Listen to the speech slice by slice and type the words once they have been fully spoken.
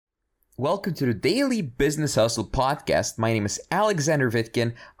Welcome to the Daily Business Hustle podcast. My name is Alexander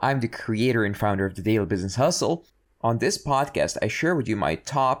Vitkin. I'm the creator and founder of the Daily Business Hustle. On this podcast, I share with you my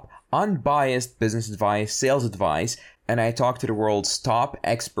top, unbiased business advice, sales advice, and I talk to the world's top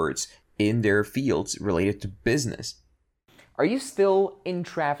experts in their fields related to business. Are you still in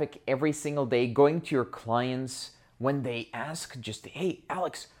traffic every single day going to your clients when they ask just, hey,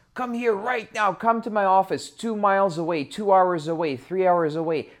 Alex, come here right now, come to my office 2 miles away, 2 hours away, 3 hours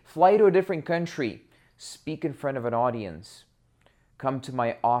away, fly to a different country, speak in front of an audience, come to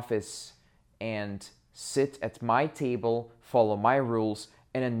my office and sit at my table, follow my rules,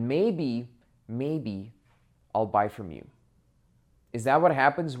 and then maybe I'll buy from you. Is that what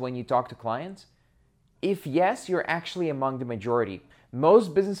happens when you talk to clients? If yes, you're actually among the majority.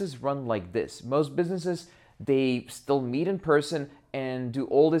 Most businesses run like this. Most businesses, they still meet in person and do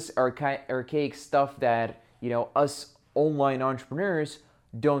all this archaic stuff that, us online entrepreneurs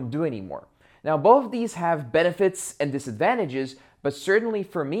don't do anymore. Now, both of these have benefits and disadvantages, but certainly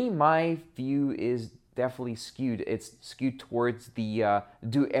for me, my view is definitely skewed. It's skewed towards the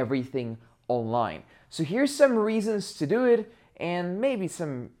do everything online. So here's some reasons to do it and maybe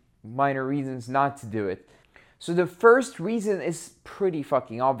some minor reasons not to do it. So the first reason is pretty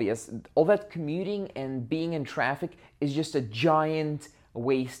fucking obvious. All that commuting and being in traffic is just a giant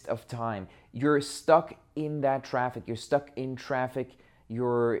waste of time. You're stuck in that traffic. You're stuck in traffic.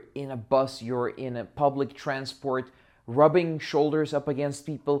 You're in a bus. You're in a public transport, rubbing shoulders up against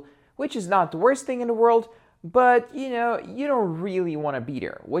people, which is not the worst thing in the world, but you don't really want to be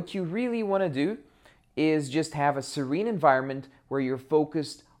there. What you really want to do is just have a serene environment where you're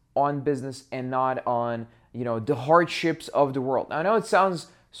focused on business and not on the hardships of the world. Now, I know it sounds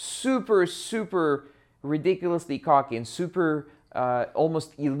super ridiculously cocky and super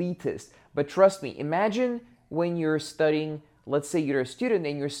almost elitist, but trust me, imagine when you're studying, let's say you're a student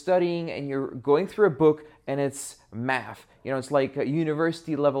and you're studying and you're going through a book and it's math. It's like a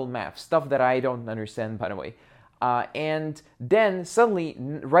university level math, stuff that I don't understand, by the way. And then suddenly,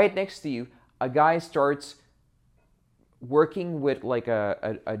 right next to you, a guy starts working with like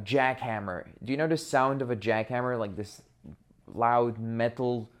a jackhammer. Do you know the sound of a jackhammer? Like this loud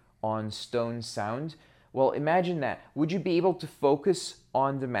metal on stone sound? Well, imagine that. Would you be able to focus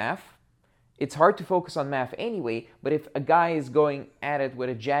on the math? It's hard to focus on math anyway, but if a guy is going at it with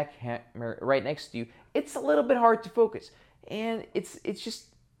a jackhammer right next to you, it's a little bit hard to focus. And it's just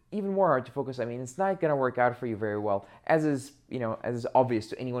even more hard to focus. I mean, it's not going to work out for you very well, as is obvious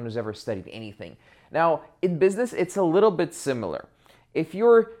to anyone who's ever studied anything. Now, in business, it's a little bit similar. If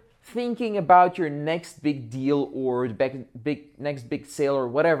you're thinking about your next big deal or next big sale or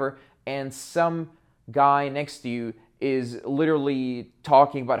whatever, and some guy next to you is literally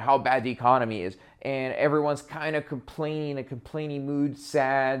talking about how bad the economy is, and everyone's kind of complaining, a complaining mood,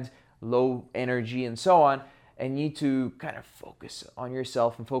 sad, low energy, and so on, and you need to kind of focus on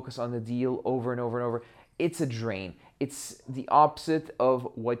yourself and focus on the deal over and over and over, it's a drain. It's the opposite of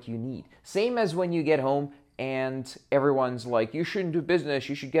what you need. Same as when you get home and everyone's like, you shouldn't do business,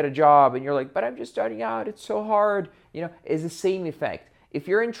 you should get a job. And you're like, but I'm just starting out, it's so hard. It's the same effect. If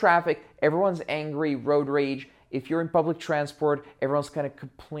you're in traffic, everyone's angry, road rage. If you're in public transport, everyone's kind of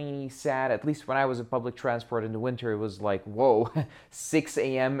complaining, sad. At least when I was in public transport in the winter, it was like, whoa, 6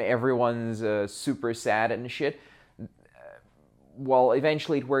 a.m., everyone's super sad and shit. Well,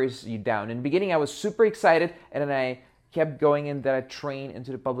 eventually it wears you down. In the beginning, I was super excited, and then I kept going in that train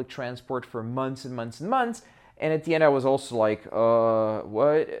into the public transport for months and months and months. And at the end, I was also like,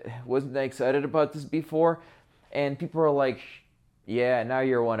 what? Wasn't I excited about this before? And people were like, yeah, now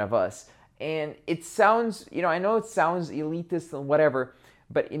you're one of us. And it sounds, I know it sounds elitist and whatever,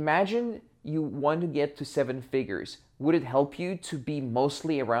 but imagine you want to get to 7 figures. Would it help you to be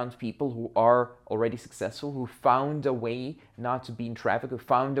mostly around people who are already successful, who found a way not to be in traffic, who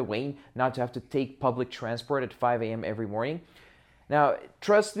found a way not to have to take public transport at 5 a.m. every morning? Now,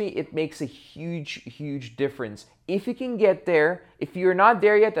 trust me, it makes a huge difference. If you can get there, if you're not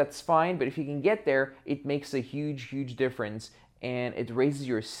there yet, that's fine, but if you can get there, it makes a huge difference. And it raises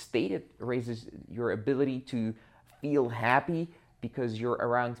your state, it raises your ability to feel happy because you're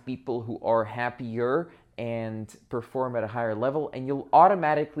around people who are happier and perform at a higher level, and you'll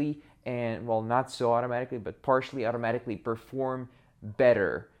automatically, and well, not so automatically, but partially automatically perform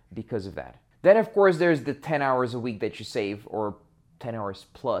better because of that. Then, of course, there's the 10 hours a week that you save, or 10 hours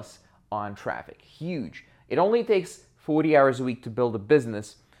plus on traffic. Huge. It only takes 40 hours a week to build a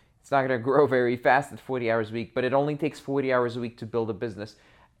business. It's not going to grow very fast at 40 hours a week, but it only takes 40 hours a week to build a business.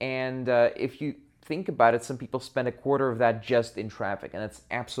 And if you think about it, some people spend a quarter of that just in traffic, and that's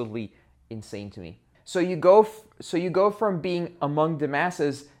absolutely insane to me. So you go from being among the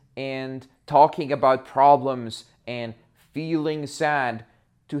masses and talking about problems and feeling sad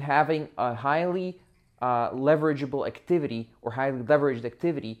to having a highly leverageable activity or highly leveraged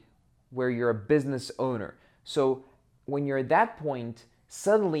activity where you're a business owner. So when you're at that point,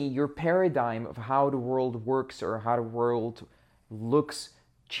 suddenly your paradigm of how the world works or how the world looks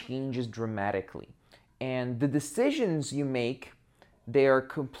changes dramatically. And the decisions you make, they're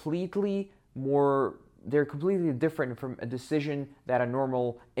completely different from a decision that a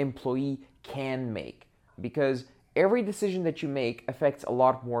normal employee can make, because every decision that you make affects a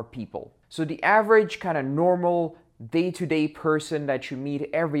lot more people. So the average kind of normal day-to-day person that you meet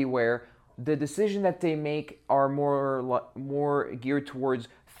everywhere, the decision that they make are more geared towards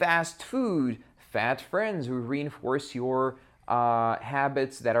fast food, fat friends who reinforce your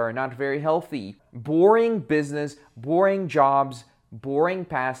habits that are not very healthy, boring business, boring jobs, boring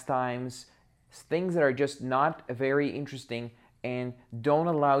pastimes, things that are just not very interesting and don't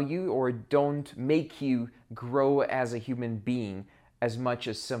allow you or don't make you grow as a human being as much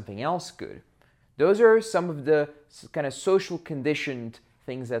as something else could. Those are some of the kind of social conditioned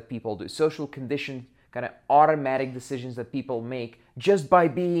things that people do. Social conditioned kind of automatic decisions that people make just by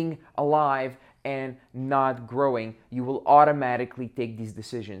being alive and not growing. You will automatically take these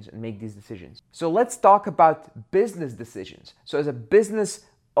decisions and make these decisions. So let's talk about business decisions. So as a business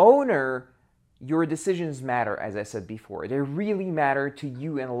owner, your decisions matter, as I said before. They really matter to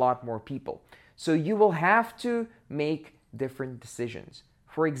you and a lot more people. So you will have to make different decisions.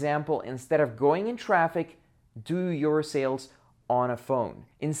 For example, instead of going in traffic, do your sales on a phone.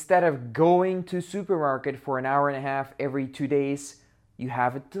 Instead of going to supermarket for an hour and a half every 2 days, you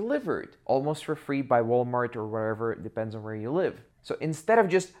have it delivered almost for free by Walmart or wherever, it depends on where you live. So instead of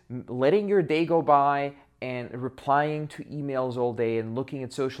just letting your day go by and replying to emails all day and looking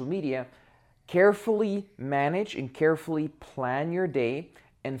at social media, carefully manage and carefully plan your day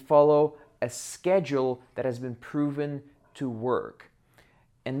and follow a schedule that has been proven to work.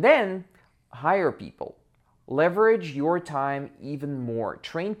 And then hire people. Leverage your time even more.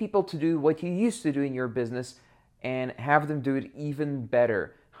 Train people to do what you used to do in your business and have them do it even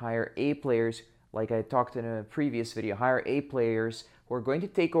better. Hire A players, like I talked in a previous video, hire A players who are going to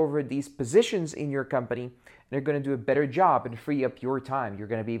take over these positions in your company, and they're going to do a better job and free up your time. You're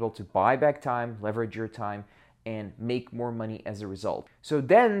going to be able to buy back time, leverage your time, and make more money as a result. So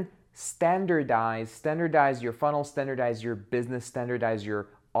then standardize your funnel, standardize your business, standardize your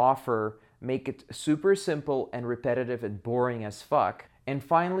offer, make it super simple and repetitive and boring as fuck. And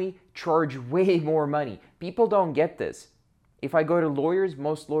finally, charge way more money. People don't get this. If I go to lawyers,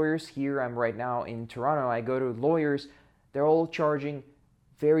 most lawyers here, I'm right now in Toronto, I go to lawyers, they're all charging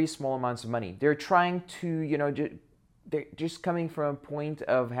very small amounts of money. They're trying to, they're just coming from a point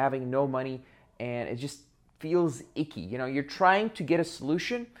of having no money and it just feels icky. You're trying to get a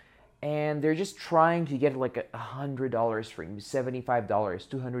solution and they're just trying to get like $100 for you, $75,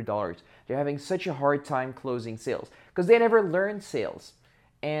 $200. They're having such a hard time closing sales because they never learned sales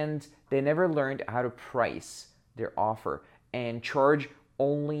and they never learned how to price their offer and charge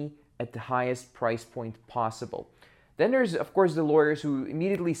only at the highest price point possible. Then there's, of course, the lawyers who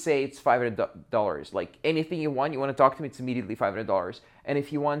immediately say it's $500. Like anything you want to talk to me, it's immediately $500. And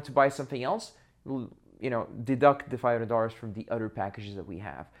if you want to buy something else, deduct the $500 from the other packages that we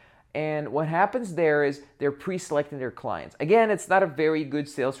have. And what happens there is they're pre-selecting their clients. Again, it's not a very good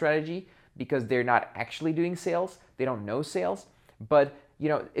sales strategy because they're not actually doing sales. They don't know sales. But,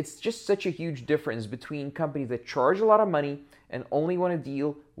 it's just such a huge difference between companies that charge a lot of money and only want to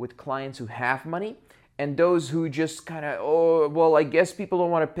deal with clients who have money and those who just kind of, I guess people don't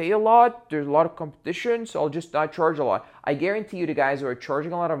want to pay a lot. There's a lot of competition, so I'll just not charge a lot. I guarantee you the guys who are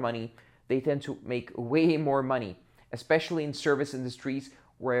charging a lot of money, they tend to make way more money, especially in service industries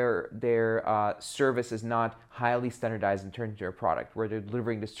where their service is not highly standardized in terms of their product, where they're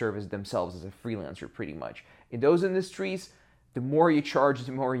delivering the service themselves as a freelancer pretty much. In those industries, the more you charge,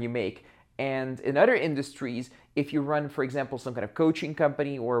 the more you make. And in other industries, if you run, for example, some kind of coaching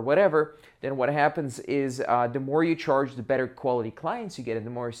company or whatever, then what happens is the more you charge, the better quality clients you get and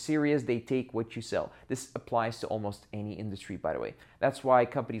the more serious they take what you sell. This applies to almost any industry, by the way. That's why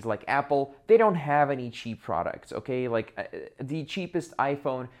companies like Apple, they don't have any cheap products, okay? Like the cheapest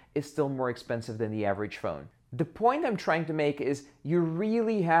iPhone is still more expensive than the average phone. The point I'm trying to make is you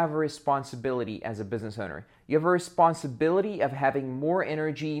really have a responsibility as a business owner. You have a responsibility of having more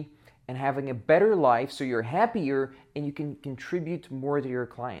energy and having a better life so you're happier and you can contribute more to your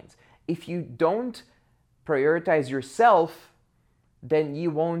clients. If you don't prioritize yourself, then you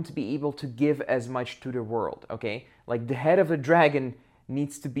won't be able to give as much to the world, okay? Like the head of a dragon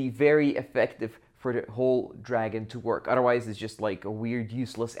needs to be very effective for the whole dragon to work. Otherwise, it's just like a weird,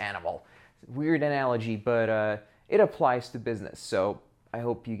 useless animal. Weird analogy, but it applies to business. So I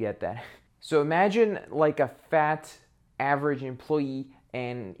hope you get that. So imagine like a fat, average employee,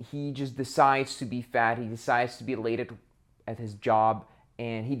 and he just decides to be fat. He decides to be late at his job,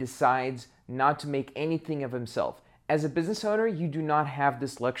 and he decides not to make anything of himself. As a business owner, you do not have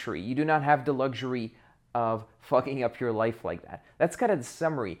this luxury. You do not have the luxury of fucking up your life like that. That's kind of the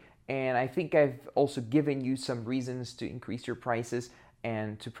summary. And I think I've also given you some reasons to increase your prices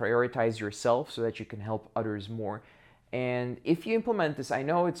and to prioritize yourself so that you can help others more. And if you implement this, I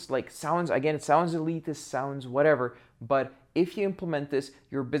know it's like it sounds elitist, sounds whatever, but if you implement this,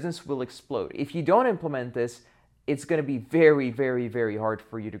 your business will explode. If you don't implement this, it's going to be very, very, very hard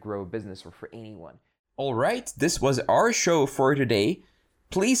for you to grow a business or for anyone. All right, this was our show for today.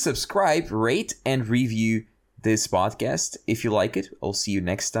 Please subscribe, rate, and review this podcast if you like it. I'll see you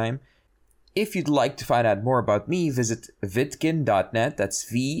next time. If you'd like to find out more about me, visit vitkin.net. That's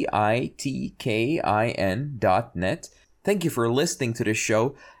VITKIN.net. Thank you for listening to this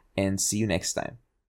show, and see you next time.